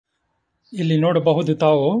ಇಲ್ಲಿ ನೋಡಬಹುದು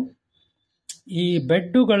ತಾವು ಈ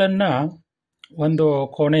ಬೆಡ್ಡುಗಳನ್ನು ಒಂದು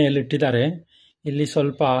ಕೋಣೆಯಲ್ಲಿಟ್ಟಿದ್ದಾರೆ. ಇಲ್ಲಿ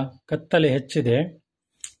ಸ್ವಲ್ಪ ಕತ್ತಲೆ ಹೆಚ್ಚಿದೆ.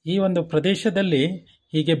 ಈ ಒಂದು ಪ್ರದೇಶದಲ್ಲಿ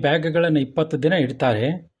ಹೀಗೆ ಬ್ಯಾಗ್ಗಳನ್ನು 20 ದಿನ ಇಡ್ತಾರೆ.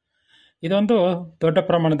 ಇದೊಂದು ದೊಡ್ಡ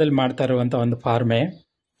ಪ್ರಮಾಣದಲ್ಲಿ ಮಾಡ್ತಾ ಇರುವಂಥ ಒಂದು ಫಾರ್ಮೆ.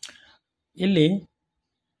 ಇಲ್ಲಿ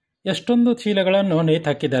ಎಷ್ಟೊಂದು ಚೀಲಗಳನ್ನು ನೇತು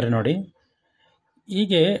ಹಾಕಿದ್ದಾರೆ ನೋಡಿ.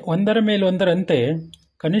 ಹೀಗೆ ಒಂದರ ಮೇಲೆ ಒಂದರಂತೆ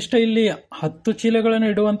ಕನಿಷ್ಠ ಇಲ್ಲಿ 10 ಚೀಲಗಳನ್ನು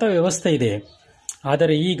ಇಡುವಂಥ ವ್ಯವಸ್ಥೆ ಇದೆ.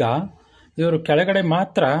 ಆದರೆ ಈಗ ಇವರು ಕೆಳಗಡೆ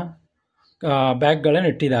ಮಾತ್ರ ಬ್ಯಾಗ್ಗಳನ್ನು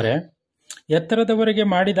ಇಟ್ಟಿದ್ದಾರೆ. ಎತ್ತರದವರೆಗೆ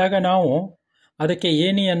ಮಾಡಿದಾಗ ನಾವು ಅದಕ್ಕೆ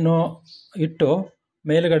ಏಣಿಯನ್ನು ಇಟ್ಟು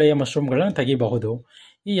ಮೇಲುಗಡೆಯ ಮಶ್ರೂಮ್ಗಳನ್ನು ತೆಗಿಬಹುದು.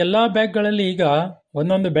 ಈ ಎಲ್ಲ ಬ್ಯಾಗ್ಗಳಲ್ಲಿ ಈಗ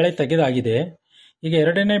ಒಂದೊಂದು ಬೆಳೆ ತೆಗೆದಾಗಿದೆ. ಈಗ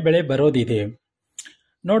ಎರಡನೇ ಬೆಳೆ ಬರೋದಿದೆ.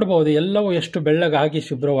 ನೋಡಬಹುದು ಎಲ್ಲವೂ ಎಷ್ಟು ಬೆಳ್ಳಗಾಗಿ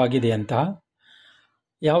ಶುಭ್ರವಾಗಿದೆ ಅಂತ.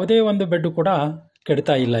 ಯಾವುದೇ ಒಂದು ಬೆಡ್ಡು ಕೂಡ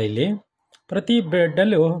ಕೆಡ್ತಾ ಇಲ್ಲ. ಇಲ್ಲಿ ಪ್ರತಿ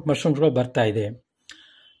ಬೆಡ್ಡಲ್ಲೂ ಮಶ್ರೂಮ್ಸ್ಗಳು ಬರ್ತಾ ಇದೆ.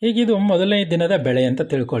 ಈಗಿದು ಮೊದಲನೇ ದಿನದ ಬೆಳೆ ಅಂತ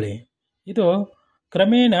ತಿಳ್ಕೊಳ್ಳಿ. ಇದು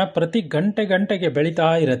ಕ್ರಮೇಣ ಪ್ರತಿ ಗಂಟೆಗೆ ಬೆಳೀತಾ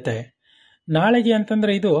ಇರುತ್ತೆ. ನಾಳೆಗೆ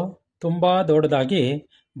ಅಂತಂದರೆ ಇದು ತುಂಬ ದೊಡ್ಡದಾಗಿ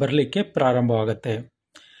ಬರಲಿಕ್ಕೆ ಪ್ರಾರಂಭವಾಗುತ್ತೆ.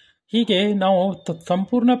 ಹೀಗೆ ನಾವು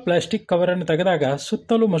ಸಂಪೂರ್ಣ ಪ್ಲಾಸ್ಟಿಕ್ ಕವರನ್ನು ತೆಗೆದಾಗ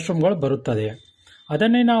ಸುತ್ತಲೂ ಮಶ್ರೂಮ್ಗಳು ಬರುತ್ತದೆ.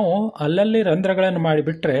 ಅದನ್ನೇ ನಾವು ಅಲ್ಲಲ್ಲಿ ರಂಧ್ರಗಳನ್ನು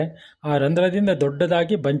ಮಾಡಿಬಿಟ್ರೆ ಆ ರಂಧ್ರದಿಂದ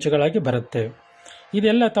ದೊಡ್ಡದಾಗಿ ಬಂಚುಗಳಾಗಿ ಬರುತ್ತೆ.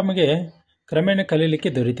 ಇದೆಲ್ಲ ತಮಗೆ ಕ್ರಮೇಣ ಕಲೀಲಿಕ್ಕೆ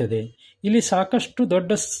ದೊರೀತದೆ. ಇಲ್ಲಿ ಸಾಕಷ್ಟು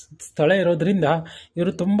ದೊಡ್ಡ ಸ್ಥಳ ಇರೋದ್ರಿಂದ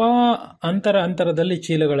ಇವರು ತುಂಬ ಅಂತರದಲ್ಲಿ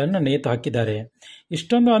ಚೀಲಗಳನ್ನು ನೇತು ಹಾಕಿದ್ದಾರೆ.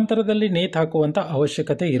 ಇಷ್ಟೊಂದು ಅಂತರದಲ್ಲಿ ನೇತು ಹಾಕುವಂಥ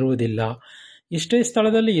ಅವಶ್ಯಕತೆ ಇರುವುದಿಲ್ಲ. ಇಷ್ಟೇ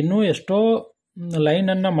ಸ್ಥಳದಲ್ಲಿ ಇನ್ನೂ ಎಷ್ಟೋ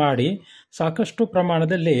ಲೈನನ್ನು ಮಾಡಿ ಸಾಕಷ್ಟು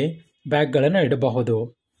ಪ್ರಮಾಣದಲ್ಲಿ ಬ್ಯಾಗ್ಗಳನ್ನು ಇಡಬಹುದು.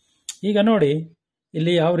 ಈಗ ನೋಡಿ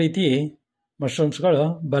ಇಲ್ಲಿ ಯಾವ ರೀತಿ ಮಶ್ರೂಮ್ಸ್ಗಳು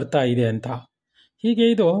ಬರ್ತಾ ಇದೆ ಅಂತ. ಹೀಗೆ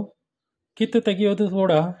ಇದು ಕಿತ್ತು ತೆಗೆಯೋದು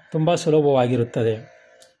ಕೂಡ ತುಂಬ ಸುಲಭವಾಗಿರುತ್ತದೆ.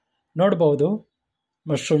 ನೋಡಬಹುದು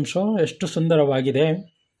ಮಶ್ರೂಮ್ಸು ಎಷ್ಟು ಸುಂದರವಾಗಿದೆ.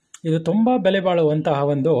 ಇದು ತುಂಬ ಬೆಲೆ ಬಾಳುವಂತಹ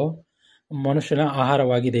ಒಂದು ಮನುಷ್ಯನ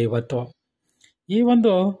ಆಹಾರವಾಗಿದೆ ಇವತ್ತು. ಈ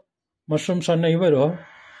ಒಂದು ಮಶ್ರೂಮ್ಸನ್ನು ಇವರು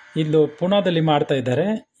ಇಲ್ಲೂ ಪೂನಾದಲ್ಲಿ ಮಾಡ್ತಾ ಇದ್ದಾರೆ.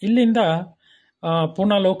 ಇಲ್ಲಿಂದ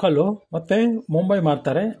ಪೂನಾ ಲೋಕಲು ಮತ್ತು ಮುಂಬೈ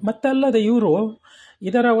ಮಾಡ್ತಾರೆ. ಮತ್ತು ಅಲ್ಲದೆ ಇವರು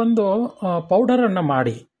ಇದರ ಒಂದು ಪೌಡರನ್ನು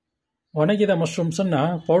ಮಾಡಿ ಒಣಗಿದ ಮಶ್ರೂಮ್ಸನ್ನು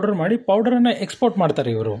ಪೌಡರ್ ಮಾಡಿ ಪೌಡರನ್ನು ಎಕ್ಸ್ಪೋರ್ಟ್ ಮಾಡ್ತಾರೆ.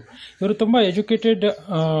 ಇವರು ತುಂಬ ಎಜುಕೇಟೆಡ್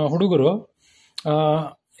ಹುಡುಗರು.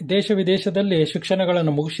 ದೇಶ ವಿದೇಶದಲ್ಲಿ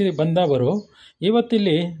ಶಿಕ್ಷಣಗಳನ್ನು ಮುಗಿಸಿ ಬಂದವರು.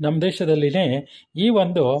 ಇವತ್ತಿಲ್ಲಿ ನಮ್ಮ ದೇಶದಲ್ಲಿನೇ ಈ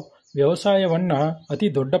ಒಂದು ವ್ಯವಸಾಯವನ್ನು ಅತಿ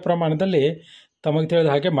ದೊಡ್ಡ ಪ್ರಮಾಣದಲ್ಲಿ ತಮಗೆ ತಿಳಿದ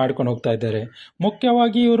ಹಾಗೆ ಮಾಡ್ಕೊಂಡು ಹೋಗ್ತಾ ಇದ್ದಾರೆ.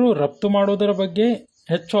 ಮುಖ್ಯವಾಗಿ ಇವರು ರಫ್ತು ಮಾಡೋದರ ಬಗ್ಗೆ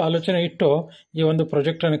ಹೆಚ್ಚು ಆಲೋಚನೆ ಇಟ್ಟು ಈ ಒಂದು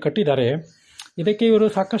ಪ್ರಾಜೆಕ್ಟನ್ನು ಕಟ್ಟಿದ್ದಾರೆ. ಇದಕ್ಕೆ ಇವರು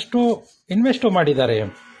ಸಾಕಷ್ಟು ಇನ್ವೆಸ್ಟು ಮಾಡಿದ್ದಾರೆ.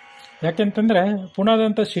 ಯಾಕೆಂತಂದರೆ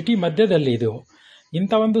ಪುಣಾದಂಥ ಸಿಟಿ ಮಧ್ಯದಲ್ಲಿ ಇದು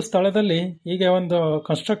ಇಂಥ ಒಂದು ಸ್ಥಳದಲ್ಲಿ ಹೀಗೆ ಒಂದು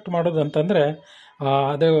ಕನ್ಸ್ಟ್ರಕ್ಟ್ ಮಾಡೋದಂತಂದರೆ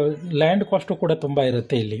ಅದು ಲ್ಯಾಂಡ್ ಕಾಸ್ಟು ಕೂಡ ತುಂಬ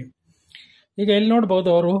ಇರುತ್ತೆ ಇಲ್ಲಿ. ಈಗ ಇಲ್ಲಿ ನೋಡ್ಬೋದು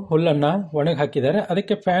ಅವರು ಹುಲ್ಲನ್ನು ಒಣಗಿ ಹಾಕಿದ್ದಾರೆ.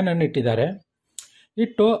 ಅದಕ್ಕೆ ಫ್ಯಾನನ್ನು ಇಟ್ಟಿದ್ದಾರೆ.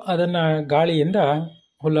 ಇಟ್ಟು ಅದನ್ನು ಗಾಳಿಯಿಂದ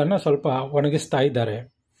ಹುಲ್ಲನ್ನು ಸ್ವಲ್ಪ ಒಣಗಿಸ್ತಾ ಇದ್ದಾರೆ.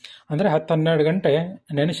 ಅಂದರೆ 10-12 ಗಂಟೆ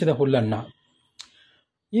ನೆನೆಸಿದ ಹುಲ್ಲನ್ನು.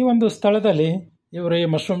 ಈ ಒಂದು ಸ್ಥಳದಲ್ಲಿ ಇವರು ಈ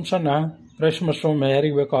ಮಶ್ರೂಮ್ಸನ್ನು ಫ್ರೆಶ್ ಮಶ್ರೂಮ್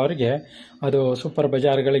ಯಾರಿಗೆ ಬೇಕೋ ಅವರಿಗೆ ಅದು ಸೂಪರ್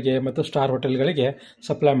ಬಜಾರ್ಗಳಿಗೆ ಮತ್ತು ಸ್ಟಾರ್ ಹೋಟೆಲ್ಗಳಿಗೆ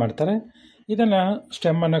ಸಪ್ಲೈ ಮಾಡ್ತಾರೆ. ಇದನ್ನು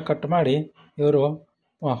ಸ್ಟೆಮ್ಮನ್ನು ಕಟ್ ಮಾಡಿ ಇವರು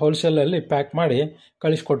ಹೋಲ್ಸೇಲಲ್ಲಿ ಪ್ಯಾಕ್ ಮಾಡಿ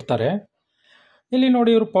ಕಳಿಸ್ಕೊಡ್ತಾರೆ. ಇಲ್ಲಿ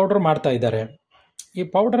ನೋಡಿ ಇವರು ಪೌಡ್ರ್ ಮಾಡ್ತಾ ಇದ್ದಾರೆ. ಈ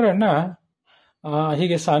ಪೌಡರನ್ನು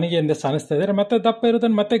ಹೀಗೆ ಸಾನಿಗೆಯಿಂದ ಸಾನಿಸ್ತಾ ಇದ್ದಾರೆ. ಮತ್ತು ದಪ್ಪ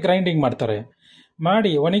ಇರೋದನ್ನು ಮತ್ತೆ ಗ್ರೈಂಡಿಂಗ್ ಮಾಡ್ತಾರೆ.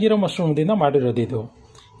 ಮಾಡಿ ಒಣಗಿರೋ ಮಶ್ರೂಮ್ದಿಂದ ಮಾಡಿರೋದು ಇದು.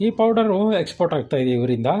 ಈ ಪೌಡರು ಎಕ್ಸ್ಪೋರ್ಟ್ ಆಗ್ತಾ ಇದೆ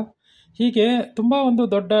ಇವರಿಂದ. ಹೀಗೆ ತುಂಬ ಒಂದು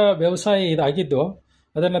ದೊಡ್ಡ ವ್ಯವಸಾಯ ಇದಾಗಿದ್ದು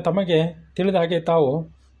ಅದನ್ನು ತಮಗೆ ತಿಳಿದ ಹಾಗೆ ತಾವು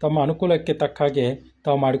ತಮ್ಮ ಅನುಕೂಲಕ್ಕೆ ತಕ್ಕ ಹಾಗೆ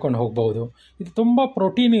ತಾವು ಮಾಡಿಕೊಂಡು ಹೋಗ್ಬೋದು. ಇದು ತುಂಬ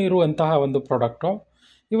ಪ್ರೋಟೀನ್ ಇರುವಂತಹ ಒಂದು ಪ್ರಾಡಕ್ಟು.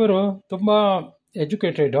 ಇವರು ತುಂಬ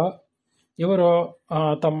ಎಜುಕೇಟೆಡು. ಇವರು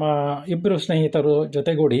ತಮ್ಮ ಇಬ್ಬರು ಸ್ನೇಹಿತರು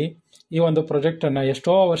ಜೊತೆಗೂಡಿ ಈ ಒಂದು ಪ್ರಾಜೆಕ್ಟನ್ನು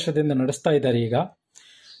ಎಷ್ಟೋ ವರ್ಷದಿಂದ ನಡೆಸ್ತಾ ಇದ್ದಾರೆ. ಈಗ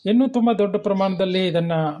ಇನ್ನೂ ತುಂಬ ದೊಡ್ಡ ಪ್ರಮಾಣದಲ್ಲಿ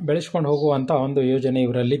ಇದನ್ನು ಬೆಳೆಸ್ಕೊಂಡು ಹೋಗುವಂಥ ಒಂದು ಯೋಜನೆ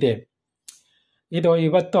ಇವರಲ್ಲಿದೆ. ಇದು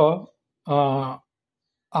ಇವತ್ತು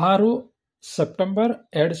 6 ಸೆಪ್ಟೆಂಬರ್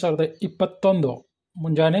 2021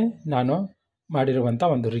 ಮುಂಜಾನೆ ನಾನು ಮಾಡಿರುವಂಥ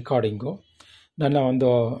ಒಂದು ರೆಕಾರ್ಡಿಂಗು. ನನ್ನ ಒಂದು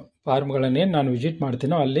ಫಾರ್ಮ್ಗಳನ್ನೇನು ನಾನು ವಿಸಿಟ್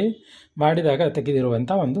ಮಾಡ್ತೀನೋ ಅಲ್ಲಿ ಮಾಡಿದಾಗ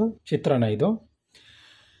ತೆಗೆದಿರುವಂಥ ಒಂದು ಚಿತ್ರಣ ಇದು.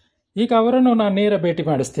 ಈಗ ಅವರನ್ನು ನಾನು ನೇರ ಭೇಟಿ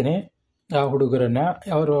ಮಾಡಿಸ್ತೀನಿ, ಆ ಹುಡುಗರನ್ನು.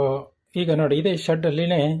 ಅವರು ಈಗ ನೋಡಿ ಇದೇ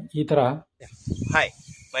ಶೆಡ್ಡಲ್ಲಿನೇ ಈ ಥರ. Hi,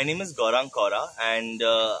 my name is Gaurang Kaura and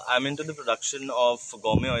I'm into the production of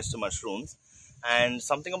gourmet oyster mushrooms. And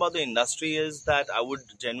something about the industry is that I would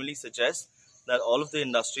generally suggest that all of the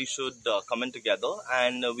industry should come in together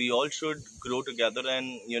and we all should grow together and,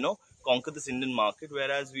 conquer this Indian market,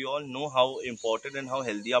 whereas we all know how important and how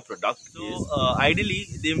healthy our product is. So, ideally,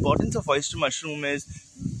 the importance of oyster mushroom is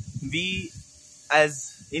we as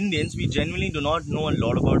Indians, we genuinely do not know a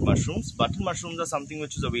lot about mushrooms. Button mushrooms are something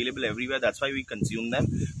which is available everywhere. That's why we consume them.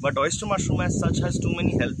 But oyster mushroom as such has too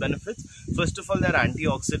many health benefits. First of all, they're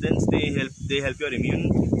antioxidants. They help your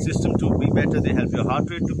immune system to be better. They help your heart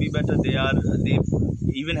rate to be better. They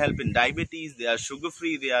even help in diabetes. They are sugar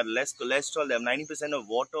free. They are less cholesterol. They have 90% of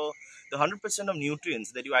water. The 100% of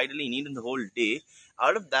nutrients that you ideally need in the whole day.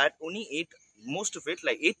 Out of that, only most of it,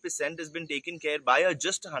 like 8%, has been taken care by a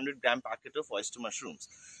just 100-gram packet of oyster mushrooms.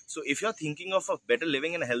 So if you're thinking of a better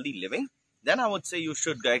living and a healthy living, then I would say you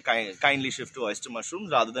should kindly shift to oyster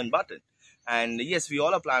mushrooms rather than button. And yes, we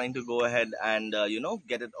all are planning to go ahead and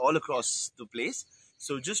get it all across the place.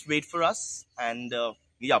 So just wait for us, and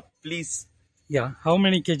yeah, please. Yeah, how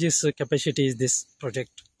many kgs capacity is this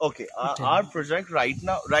project? Okay, our project right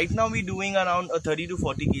now we're doing around a 30 to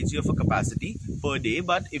 40 kg of a capacity per day.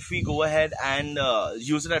 But if we go ahead and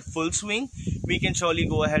use it at full swing, we can surely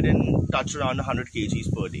go ahead and touch around 100 kgs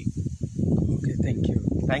per day. Okay, thank you.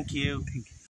 Thank you. Thank you.